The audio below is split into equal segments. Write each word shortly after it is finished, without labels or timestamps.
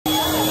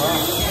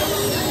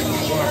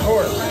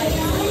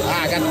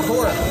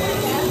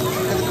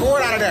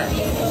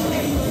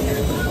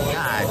there.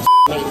 God.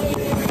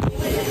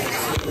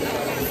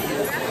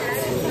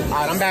 All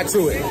right, I'm back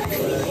to it.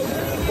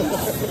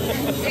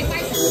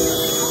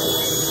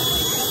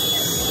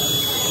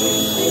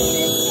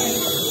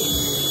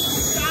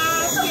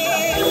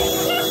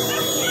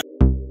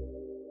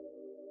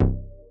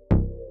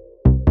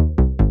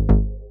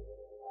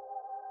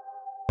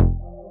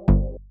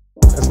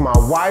 It's my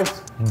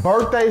wife's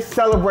birthday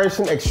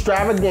celebration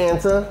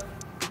extravaganza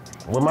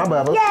with my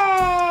bubba.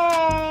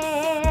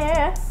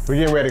 Yeah! We're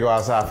getting ready to go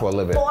outside for a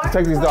little bit. Let's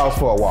take these dogs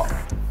for a walk.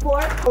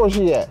 Where's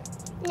she at?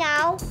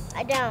 No,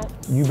 I don't.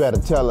 You better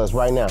tell us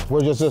right now.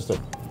 Where's your sister?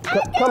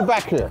 Come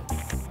back here.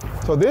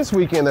 So this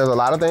weekend, there's a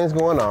lot of things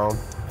going on.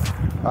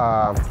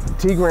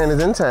 T-Gran is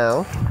in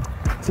town.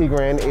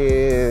 T-Gran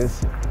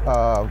is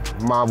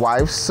my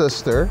wife's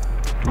sister,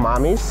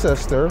 mommy's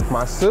sister,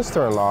 my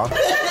sister-in-law.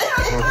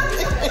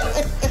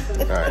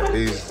 All right,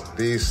 these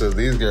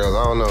girls,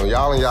 I don't know,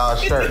 y'all in y'all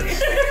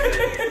shirts.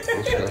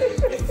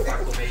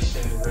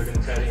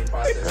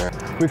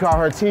 We call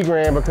her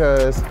T-Gran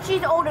because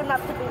she's old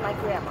enough to be my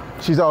grandma.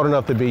 She's old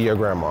enough to be your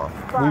grandma.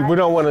 We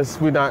don't want to,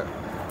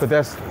 but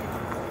that's,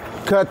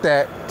 cut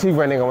that.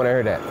 T-Gran ain't gonna wanna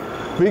hear that.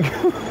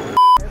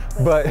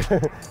 But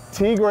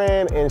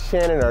T-Gran and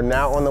Shannon are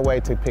now on the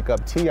way to pick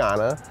up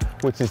Tiana,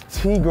 which is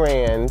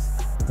T-Gran's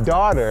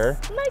daughter,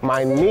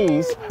 my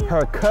niece,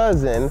 her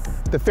cousin,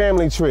 the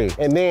family tree.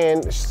 And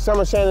then some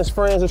of Shannon's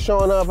friends are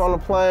showing up on the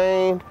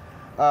plane.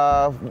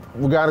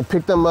 We gotta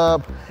pick them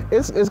up.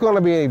 It's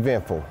gonna be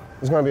eventful.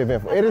 It's gonna be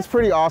eventful. It is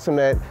pretty awesome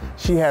that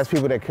she has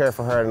people that care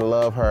for her and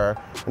love her,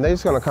 and they're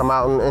just gonna come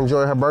out and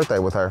enjoy her birthday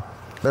with her.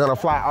 They're gonna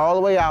fly all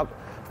the way out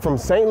from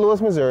St. Louis,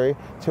 Missouri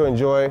to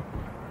enjoy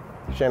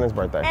Shannon's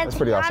birthday. That's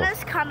pretty awesome. And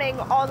Tiana's coming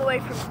all the way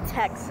from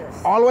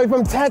Texas. All the way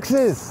from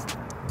Texas!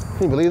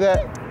 Can you believe that?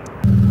 I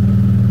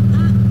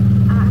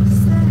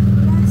said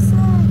what I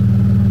said.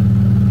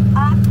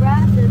 I'd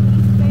rather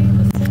be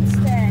famous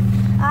instead.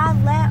 I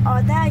let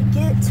all that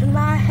get to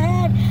my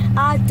head.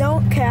 I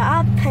don't care,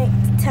 I paint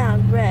the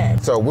town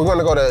red. So we're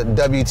gonna go to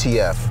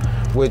WTF,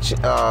 which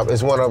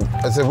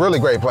it's a really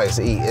great place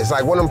to eat. It's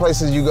like one of them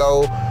places you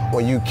go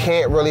when you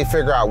can't really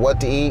figure out what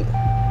to eat.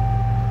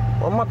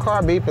 Why my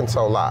car beeping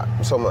so loud,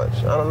 so much?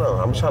 I don't know,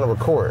 I'm trying to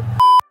record.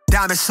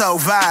 Diamond so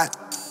vibe,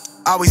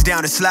 always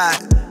down to slide.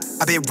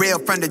 I've been real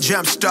from the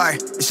jump start,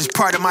 it's just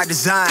part of my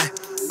design.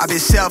 I've been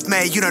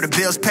self-made, you know the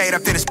bills paid, I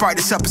finna spark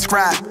this up and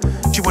subscribe.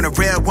 You want a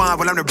real one,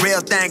 well I'm the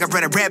real thing, I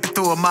run a rampant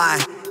through a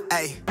mind.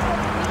 Hey.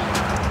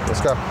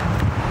 Let's go.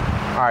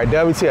 All right,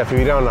 WTF, if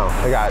you don't know,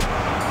 they got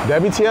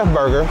WTF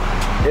Burger.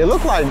 It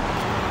looked like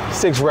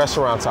 6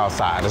 restaurants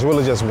outside. It's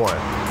really just one.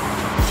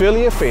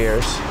 Philly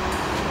Affairs,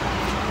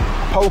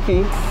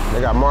 Pokey. They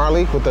got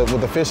Marley with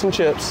the fish and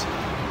chips,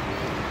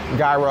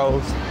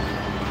 gyros,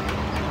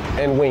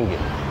 and Wing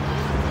It.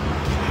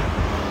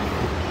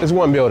 It's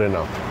one building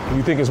though.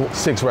 You think it's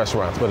 6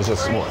 restaurants, but it's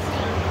just one.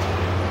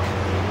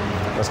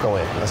 Let's go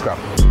in. Let's go.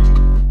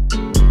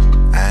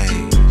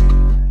 Hey,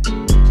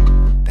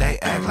 they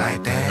act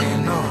like they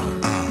ain't know.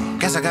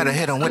 Guess I gotta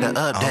hit them with an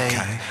update.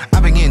 Okay. I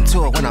been getting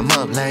to it when I'm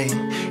up late.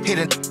 Hit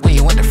it when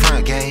you went the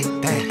front gate.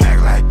 They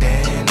act like they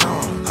ain't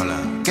know. Hold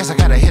up. Guess I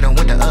gotta hit them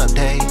with the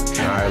update.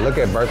 All right, look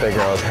at birthday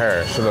girl's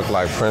hair. She look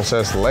like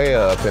Princess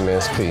Leia up in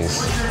this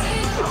piece.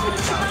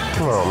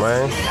 Come on,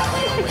 man. I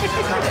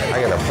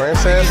get a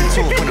princess.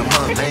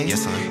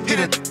 Hit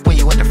it when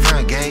you at the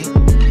front gate.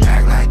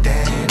 Act like they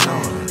ain't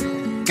know.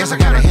 Guess I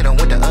gotta hit them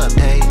with the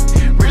update.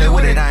 Really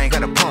with it, I ain't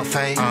got a pump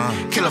fade.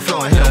 Killer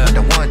flow and hit them with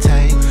the one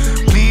take.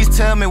 Please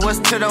tell me what's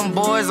to them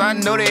boys. I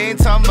know they ain't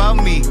talking about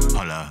me.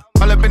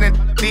 All up in the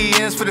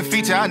DMs for the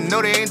feature. I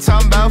know they ain't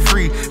talking about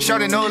free.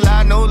 Shorty, no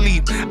lie, no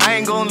leap. I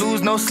ain't gonna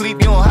lose no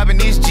sleep. You don't have in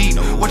this Jeep.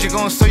 What you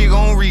gonna sow, you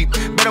gonna reap.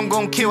 Bet I'm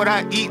gonna kill what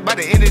I eat by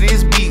the end of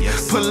this beat.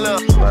 Pull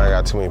up. I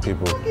got too many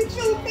people.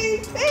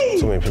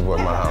 Too many people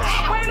at my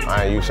house.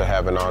 I ain't used to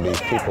having all these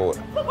people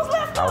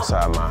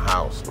outside my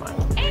house, man.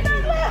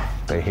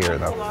 They here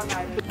though.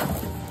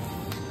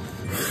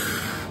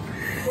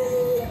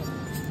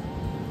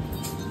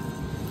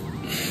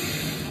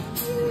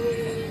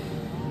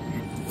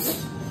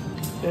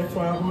 That's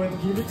why I'm going to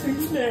give it to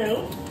you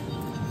now.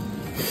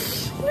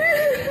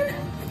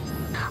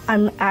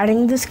 I'm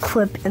adding this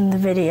clip in the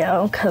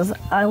video because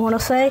I want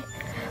to say,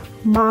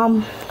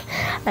 Mom,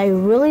 I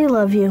really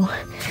love you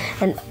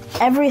and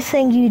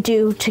everything you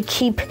do to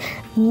keep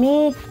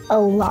me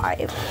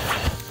alive.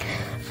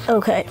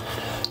 Okay,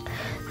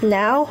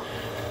 now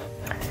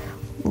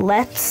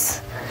let's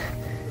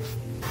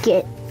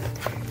get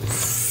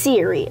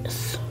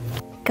serious.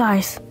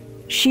 Guys,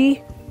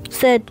 she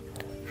said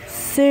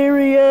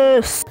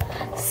serious.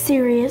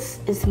 Serious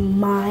is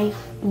my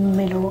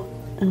middle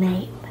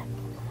name.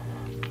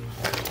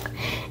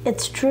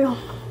 It's true.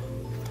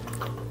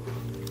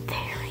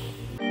 Very.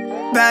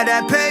 Buy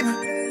that paper.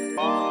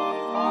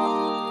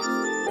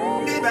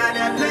 Buy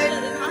that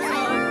paper.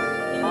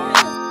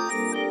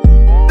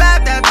 Buy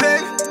that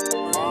paper.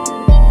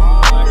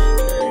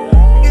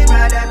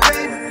 Buy that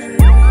paper.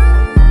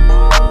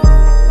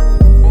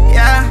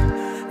 Yeah,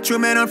 true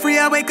me when I'm free,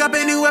 I wake up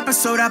a new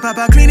episode. I pop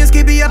out clean and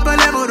skip me up a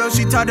level though.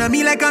 She talk to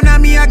me like I'm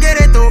not me, I get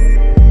it though.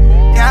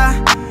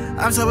 Yeah,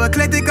 I'm so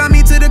eclectic, I'm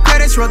me to the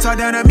credits roll. Talk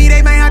down to me,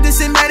 they might have to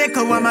send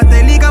medical. I'm out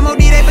the league, I'm OD,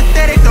 they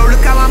pathetic though.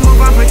 Look how I move,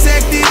 I'm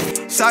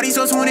protected. Shawty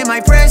so swoon in my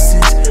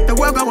presence. The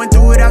world going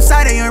through it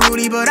outside, they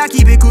unruly, but I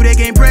keep it cool, they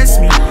can't press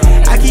me.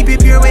 I keep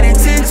it pure with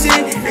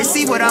intention. They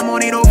see what I'm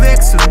on, ain't no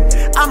vixen.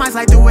 I might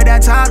slide through with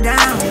that top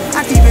down.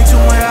 I keep it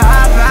tuned with a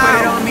high power.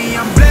 Put it on me,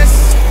 I'm blessed.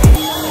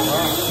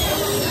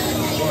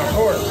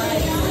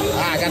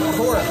 I got the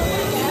cord.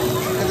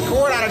 Get the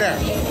cord out of there.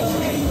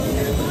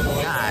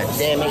 God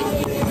damn it.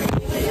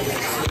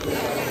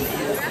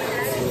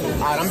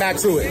 Alright, I'm back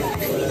to it.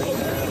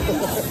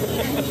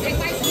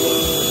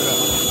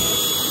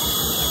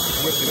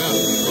 Whip it up.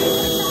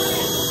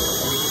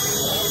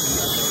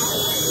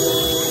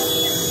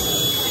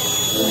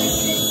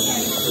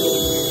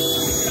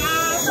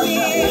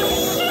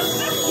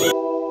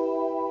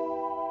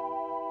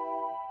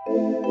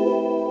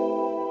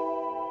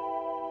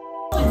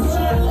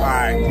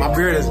 Alright, my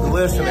beard is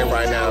glistening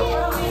right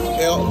now.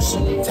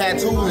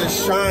 Tattoos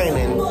is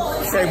shining.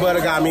 Shea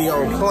butter got me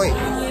on point.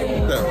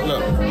 Look,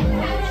 look.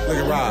 Look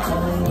at Rob.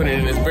 Put it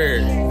in his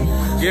beard.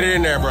 Get it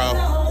in there, bro.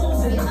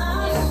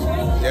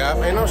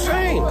 Yeah, ain't no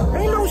shame.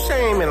 Ain't no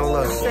shame in a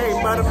little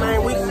shea butter,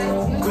 man. We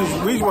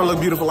just want to look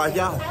beautiful like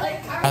y'all.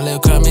 I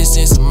live common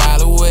sense a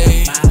mile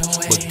away,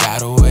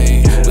 without a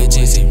way. With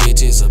Jizzy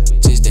bitches or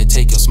bitches that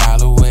take your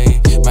smile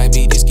away. Might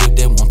be this gift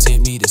that won't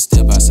tempt me to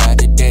step outside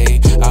the day.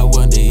 I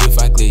wonder if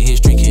I clear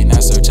history, can I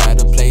search how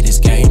to play this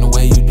game? The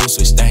way you do,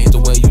 switch things the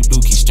way you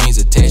do, keep strings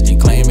attached and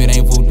claim it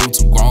ain't voodoo.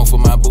 Too grown for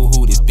my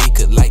boo-hoo, this beat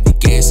could like the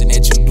gas and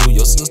that you do.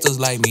 Your sisters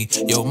like me,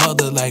 your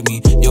mother like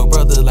me, your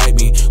brother like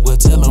me. Well,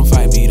 tell them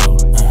fight me though.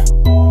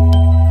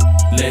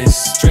 Let's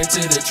straight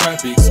to the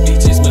tropics,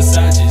 beaches,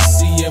 massages,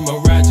 seeing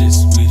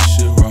mirages. We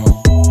should roam.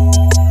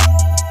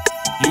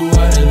 You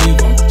ought to leave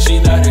him.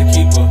 She not a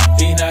keeper,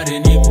 he not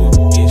an equal.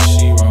 Is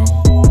she wrong?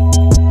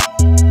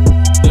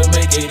 To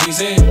make it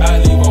easy, I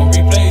leave on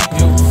replay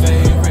your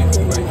favorite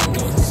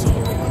record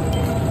song.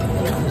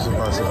 There's a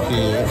bunch of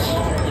kids.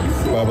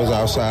 Bubba's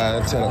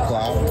outside at 10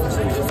 o'clock.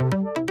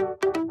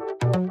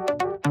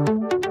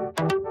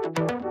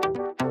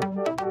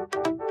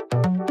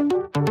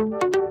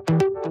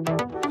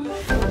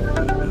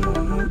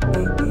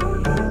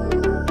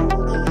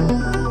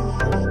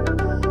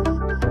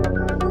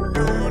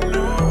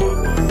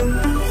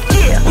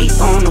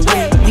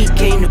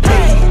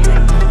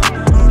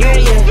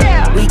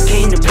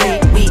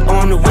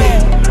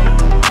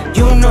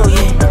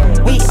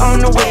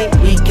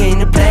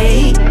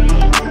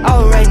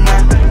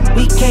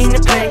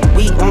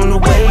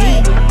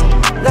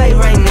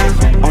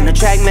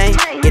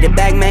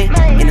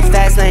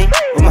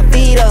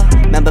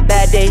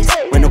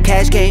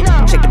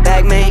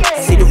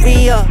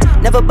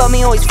 Never bought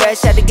me, always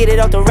fresh, had to get it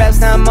off the reps.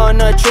 Now I'm on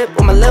a trip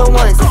with my little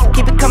ones.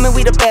 Keep it coming,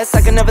 we the best,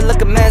 I can never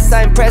look a mess.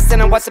 I impressed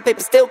and I watch the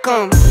paper still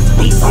come.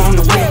 We on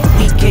the way,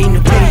 we came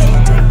to play.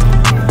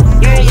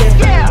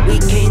 Yeah, we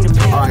came to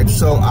play. Alright,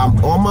 so I'm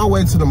on my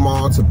way to the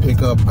mall to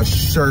pick up a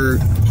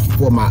shirt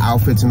for my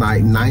outfit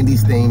tonight.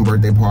 90s themed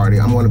birthday party.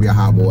 I'm gonna be a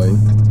hot boy.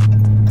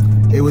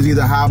 It was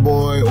either Hot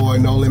Boy or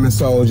No Limit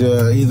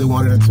Soldier, either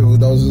one of the two.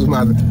 Those was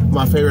my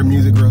favorite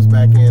music groups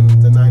back in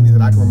the 90s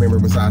that I can remember,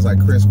 besides like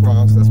Criss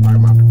Cross. That's probably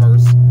my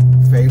first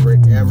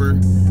favorite ever.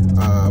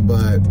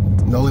 But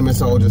No Limit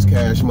Soldiers,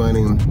 Cash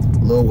Money,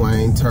 Lil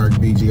Wayne, Turk,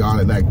 BG, all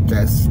of that.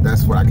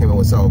 That's what I came up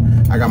with. So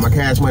I got my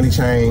Cash Money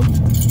chain.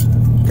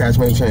 Cash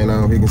Money chain, I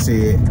don't know if you can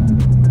see it.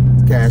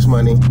 Cash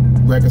Money.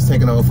 Records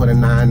taking over for the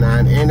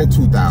 99 and the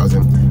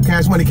 2000.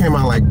 Cash Money came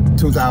out like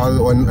 2000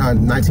 or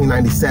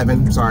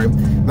 1997. Sorry,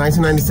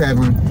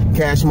 1997.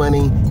 Cash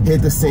Money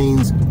hit the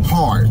scenes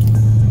hard.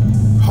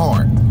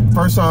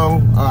 First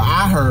song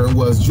I heard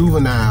was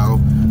Juvenile,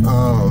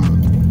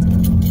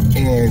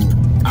 and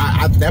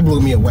that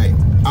blew me away.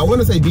 I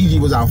want to say BG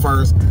was out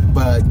first,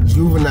 but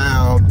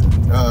Juvenile,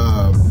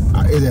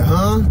 is it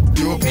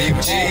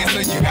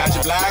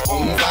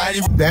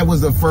That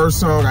was the first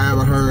song I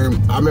ever heard.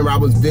 I remember I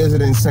was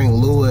visiting St.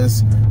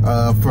 Louis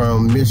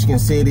from Michigan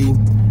City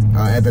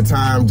at the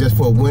time, just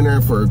for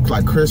winter, for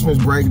like Christmas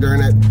break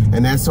during it,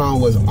 and that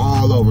song was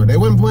all over. They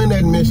wasn't playing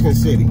that in Michigan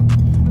City.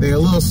 They're a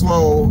little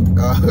slow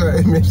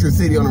in Michigan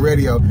City on the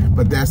radio,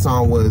 but that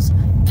song was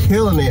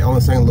killing it on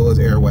the St. Louis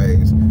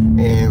airwaves.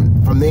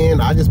 And from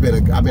then, I've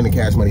been a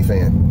Cash Money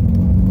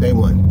fan, day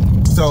one.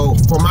 So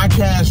for my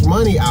Cash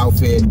Money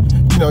outfit,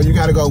 you know, you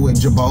gotta go with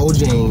Jabot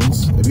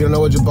jeans. If you don't know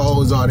what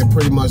Jabots are, they're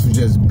pretty much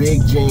just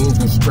big jeans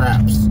with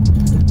straps.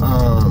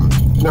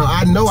 Now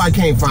I know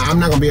I'm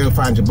not gonna be able to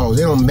find Jabots.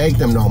 They don't make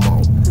them no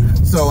more.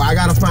 So I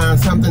gotta find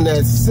something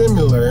that's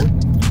similar.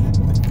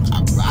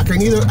 I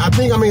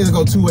think I'm either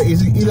go two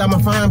ways. Either I'm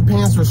gonna find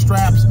pants with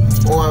straps,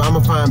 or I'm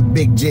gonna find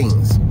big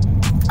jeans.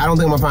 I don't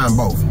think I'm gonna find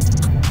both.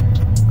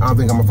 I don't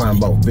think I'm gonna find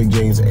both, big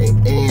jeans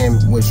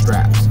and with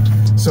straps.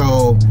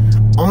 So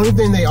only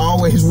thing they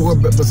always wore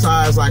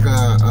besides like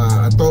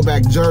a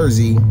throwback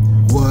jersey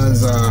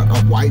was a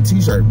white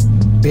t-shirt,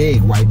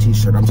 big white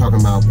t-shirt. I'm talking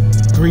about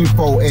 3,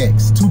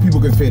 4X. 2 people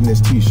can fit in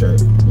this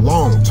t-shirt,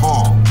 long,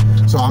 tall.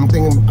 So I'm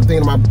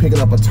thinking about picking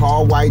up a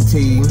tall white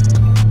tee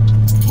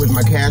with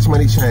my Cash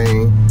Money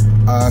chain,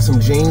 some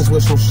jeans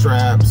with some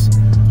straps.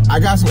 I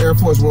got some Air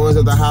Force Ones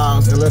at the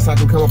house, unless I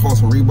can come up on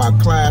some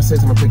Reebok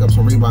Classics. I'm gonna pick up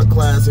some Reebok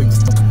Classics.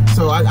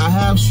 So I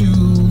have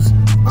shoes.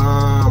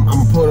 I'm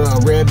gonna put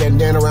a red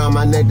bandana around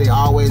my neck. They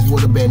always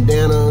wear the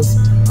bandanas.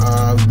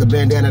 The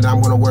bandana that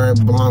I'm gonna wear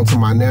belonged to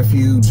my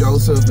nephew,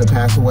 Joseph, that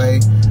passed away.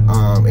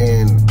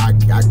 And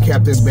I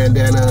kept this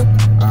bandana,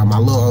 my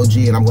little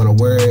OG, and I'm gonna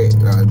wear it.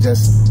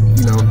 Just,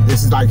 you know,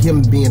 this is like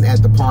him being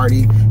at the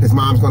party. His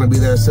mom's gonna be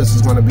there, his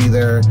sister's gonna be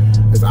there,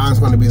 his aunt's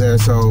gonna be there.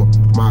 So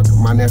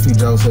my nephew,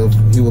 Joseph,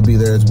 he will be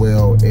there as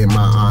well in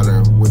my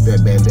honor with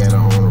that bandana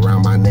on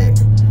around my neck.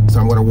 So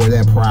I'm gonna wear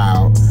that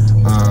proud.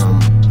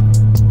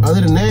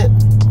 Other than that,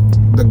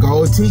 the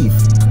gold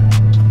teeth.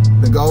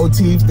 The gold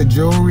teeth, the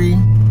jewelry,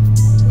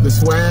 the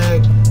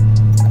swag.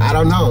 I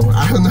don't know.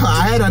 I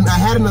had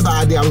another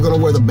idea. I was gonna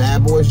wear the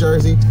Bad Boys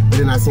jersey, but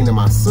then I seen that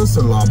my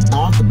sister-in-law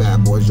bought the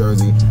Bad Boys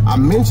jersey. I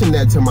mentioned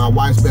that to my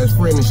wife's best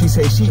friend, and she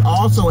said she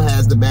also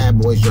has the Bad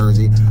Boys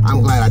jersey.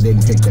 I'm glad I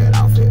didn't pick that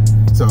outfit.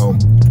 So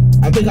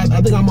I think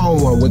I'm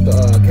on one with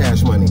the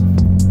Cash Money.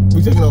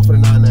 We taking over for the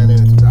 999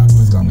 and 2000.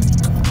 Let's go.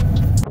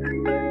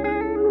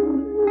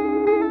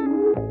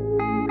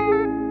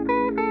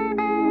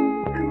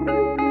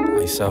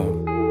 Like so.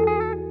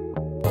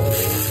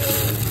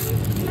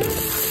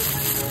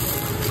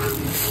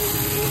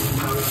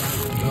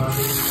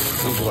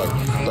 This is like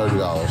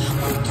 $30.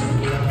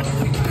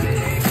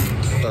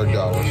 $50.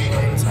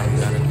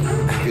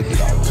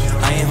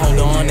 I ain't hold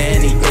on to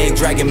anything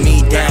dragging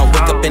me down.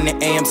 Wake up in the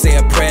AM, say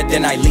a prayer,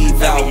 then I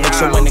leave out. Make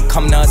sure when it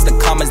come to us, the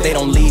comments, they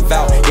don't leave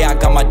out. Yeah, I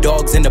got my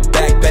dogs in the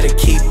back, better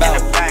keep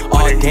out.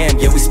 Oh damn,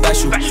 yeah, we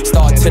special.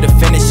 Start to the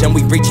finish and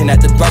we reaching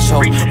at the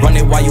threshold. Run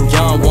it while you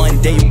young,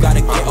 one day you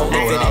gotta get old.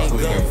 If it ain't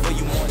good for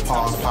you,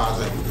 pause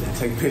it,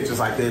 take pictures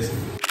like this.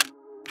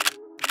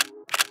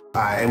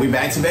 Alright, and we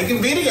back to making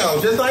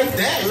videos, just like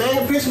that, man.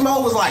 The picture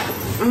mode was like,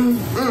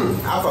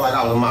 I felt like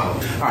I was a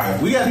model.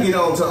 Alright, we got to get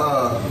on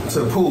to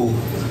the pool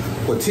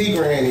where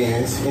T-Gran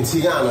is in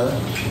Tiana.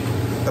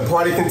 The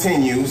party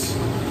continues.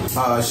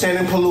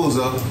 Shannon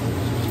Palooza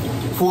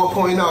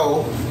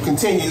 4.0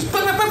 continues.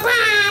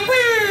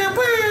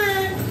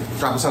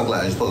 Drop a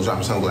sunglasses. You're supposed to drop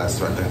your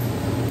sunglasses right there.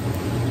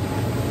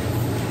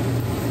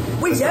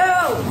 We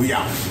out. We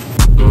out.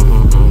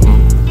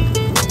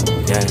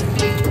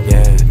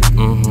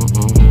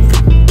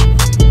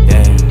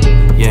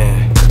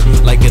 Yeah.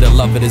 Like it or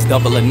love it, it's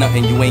double or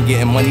nothing. You ain't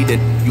getting money, then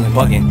you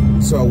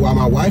bugging. So while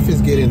my wife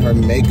is getting her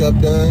makeup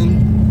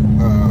done,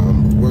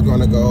 we're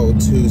gonna go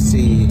to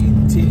see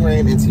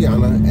T-Gran and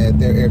Tiana at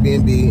their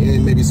Airbnb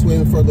and maybe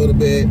swim for a little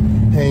bit,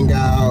 hang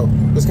out,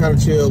 just kind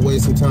of chill,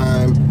 waste some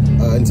time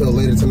until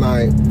later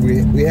tonight.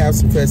 We have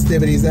some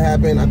festivities that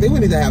happen. I think we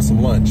need to have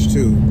some lunch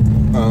too,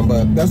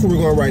 but that's where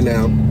we're going right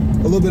now.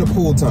 A little bit of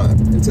pool time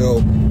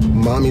until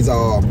mommy's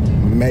all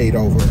made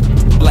over.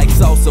 Like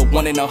salsa,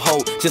 one in a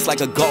hole, just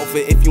like a golfer.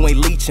 If you ain't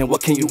leeching,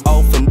 what can you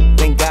offer?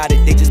 They got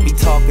it, they just be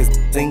talkers.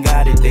 They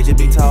got it, they just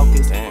be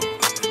talkers.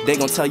 They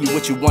gon' tell you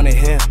what you wanna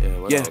hear.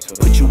 Yeah,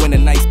 put you in a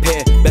nice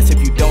pair. Best if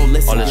you don't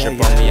listen. All this shit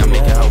on me, I'm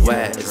making her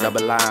wet. It's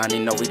double line, they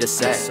know we the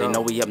set. They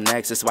know we up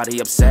next, that's why they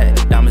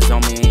upset. Diamonds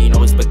on me, and you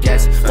know it's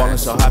baguettes. Falling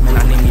so hard, man,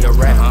 I need me a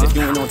rap. If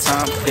you ain't on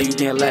time, then you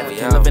getting left.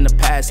 Can't live in the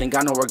past, ain't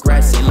got no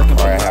regrets. Ain't looking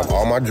for. Alright, I have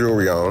all my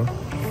jewelry on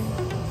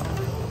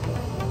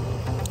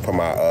for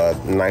my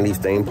 90s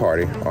themed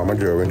party. All my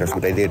jewelry, that's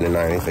what they did in the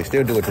 90s. They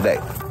still do it today.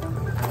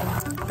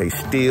 They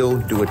still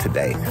do it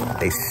today.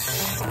 They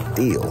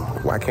still.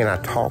 Why can't I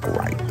talk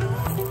right?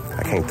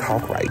 I can't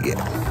talk right yet.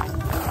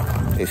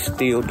 They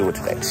still do it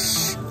today.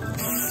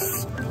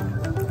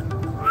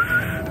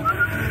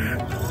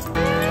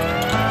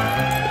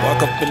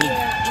 Walk up in the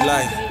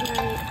life.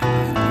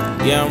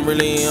 Yeah, I'm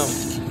really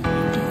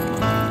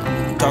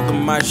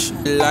talking my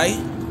shit like.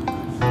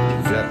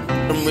 Yeah.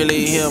 I'm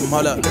really him.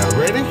 Hold up. Y'all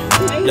ready?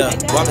 Look,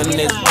 walking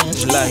this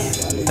life.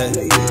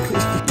 Hey.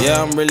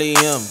 Yeah, I'm really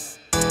him.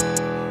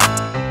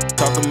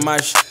 Talking my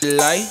shit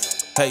like.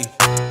 Hey.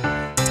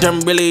 I'm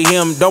really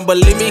him. Don't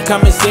believe me?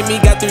 Come and see me.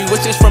 Got 3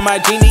 wishes from my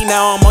genie.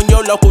 Now I'm on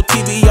your local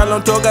TV. Y'all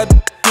on tour. Got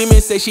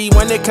demons. Say she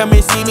wanna come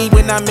and see me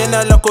when I'm in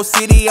a local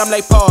city. I'm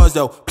like, pause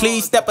though.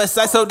 Please step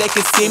aside so they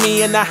can see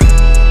me. And I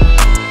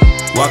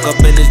walk up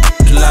in this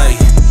light.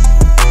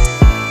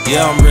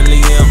 Yeah, I'm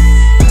really him.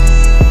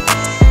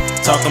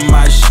 Talking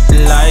my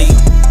shit like.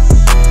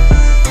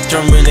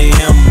 I'm really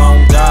him.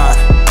 On God.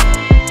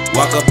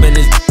 Walk up in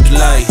this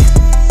light.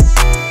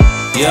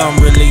 Yeah, I'm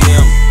really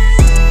him.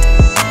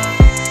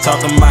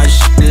 Talking my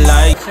shit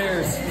like.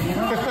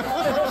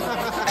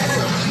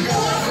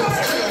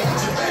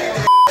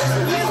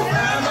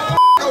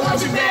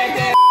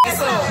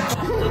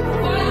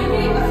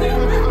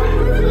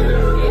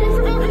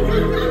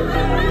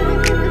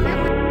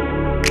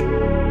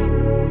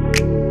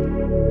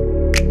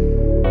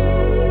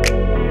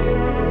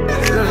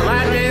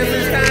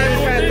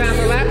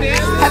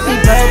 Happy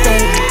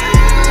birthday,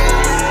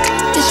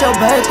 your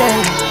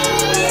birthday.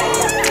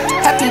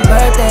 Happy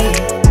birthday.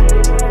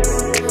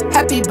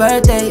 Happy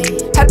birthday.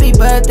 Happy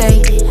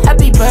birthday.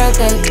 Happy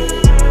birthday.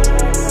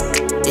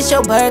 It's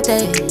your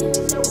birthday.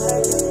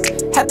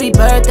 Happy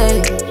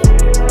birthday.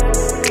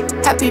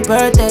 Happy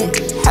birthday.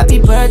 Happy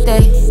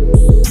birthday.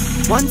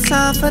 One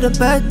time for the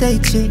birthday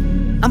chick.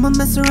 I'ma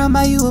mess around,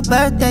 buy you a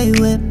birthday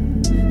whip.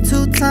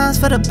 2 times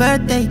for the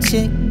birthday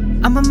chick.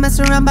 I'ma mess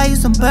around, buy you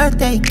some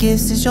birthday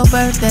gifts. It's your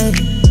birthday.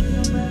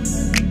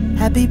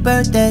 Happy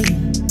birthday.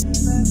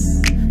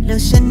 Lil'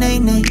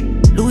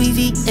 Shanae, Louis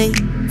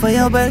V8 for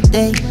your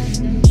birthday.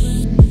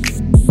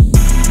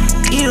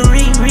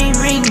 Earring, ring,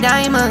 ring,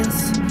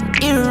 diamonds.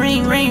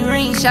 Earring, ring,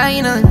 ring,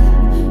 shining.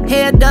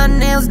 Hair done,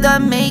 nails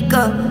done,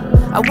 makeup.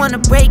 I wanna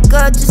break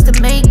up just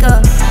to make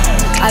up.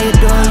 I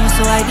adore you,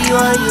 so I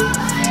adore you.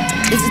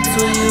 Is it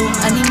to you?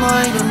 I need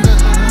more of you.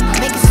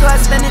 Make it so I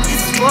spend it,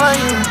 this is for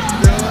you.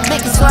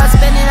 Make it so I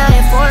spend it, I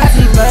am for you.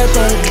 Happy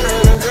birthday.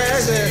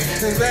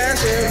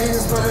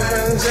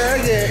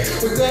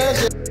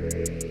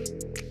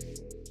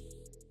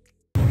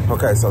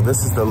 Okay, so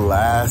this is the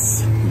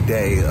last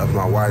day of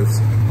my wife's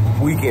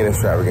weekend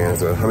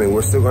extravaganza. I mean,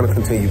 we're still gonna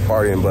continue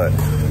partying, but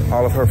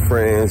all of her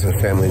friends and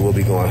family will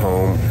be going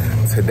home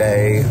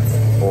today,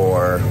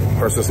 or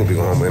her sister will be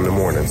going home in the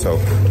morning. So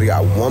we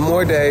got one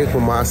more day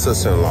with my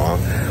sister-in-law,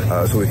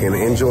 so we can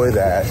enjoy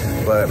that.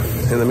 But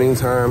in the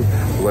meantime,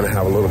 we're gonna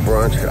have a little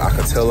brunch at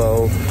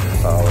Acatillo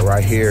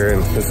right here,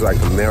 and this is like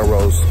the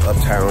Melrose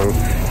Uptown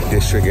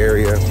District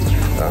area.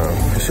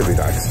 It should be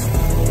nice.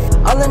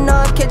 All in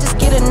all, can't just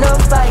get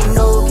enough, I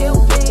know.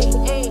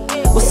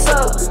 What's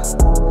up?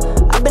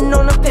 I've been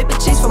on a paper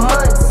chase for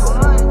months.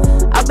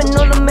 I've been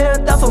on a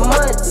marathon for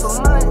months.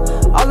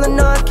 All in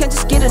all, I can't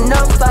just get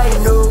enough, I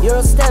know.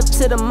 Euro step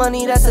to the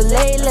money, that's a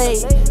lay.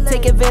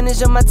 Take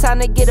advantage of my time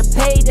to get a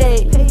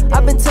payday.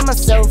 I've been to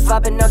myself,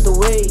 I've been out the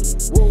way.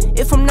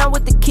 If I'm not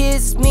with the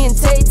kids, me and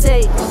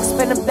Tay-Tay.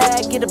 Spend a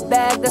bag, get a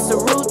bag, that's a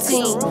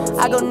routine.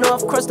 I go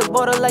north, cross the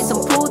border like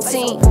some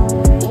poutine.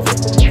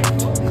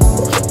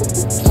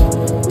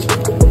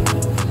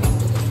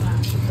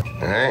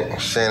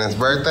 Alright, Shannon's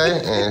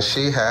birthday, and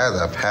she has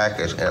a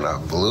package in a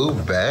blue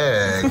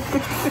bag.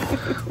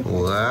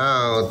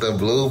 Wow, the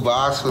blue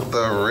box with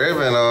the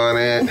ribbon on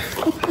it.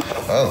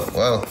 Oh,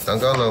 well, don't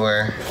go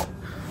nowhere.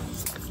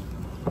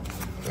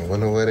 I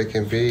wonder what it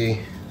can be.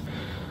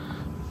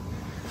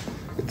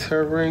 It's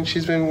her ring.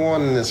 She's been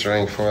wanting this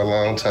ring for a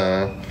long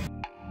time.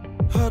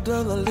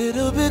 Huddle a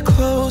little bit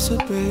closer,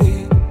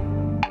 babe.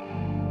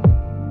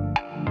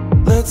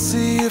 Let's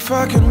see if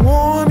I can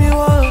warm you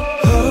up.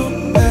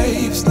 Huddle,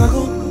 babe,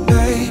 snuggle,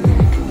 babe.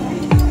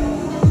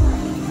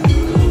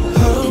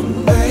 Huddle,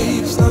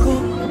 babe,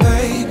 snuggle,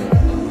 babe.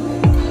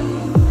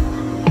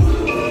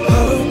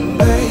 Huddle,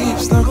 babe,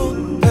 snuggle,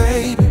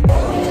 babe.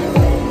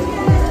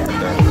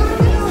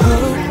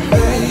 Huddle,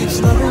 babe,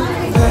 snuggle,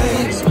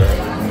 babe.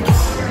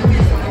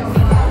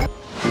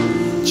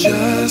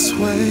 Just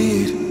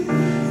wait.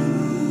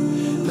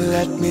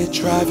 Let me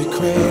drive you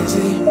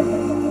crazy,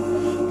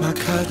 my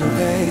cuddle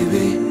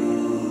baby.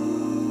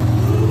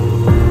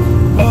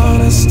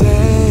 Wanna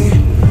stay?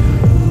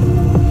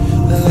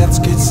 Let's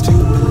get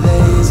stupid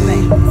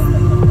lazy,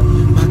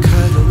 my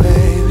cuddle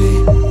baby.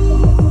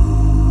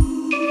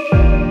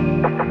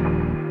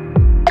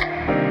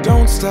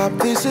 Don't stop,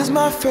 this is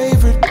my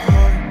favorite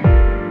part.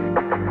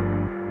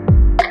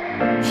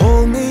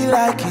 Hold me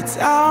like it's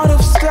out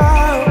of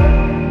style.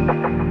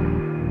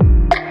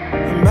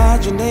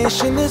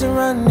 Imagination is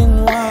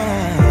running wild.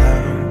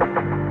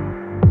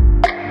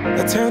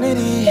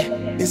 Eternity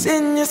is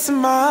in your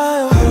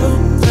smile.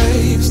 Huddle,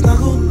 babe,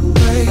 snuggle,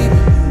 babe.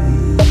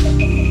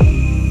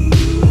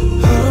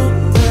 Huddle,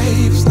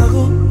 babe,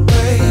 snuggle,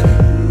 babe.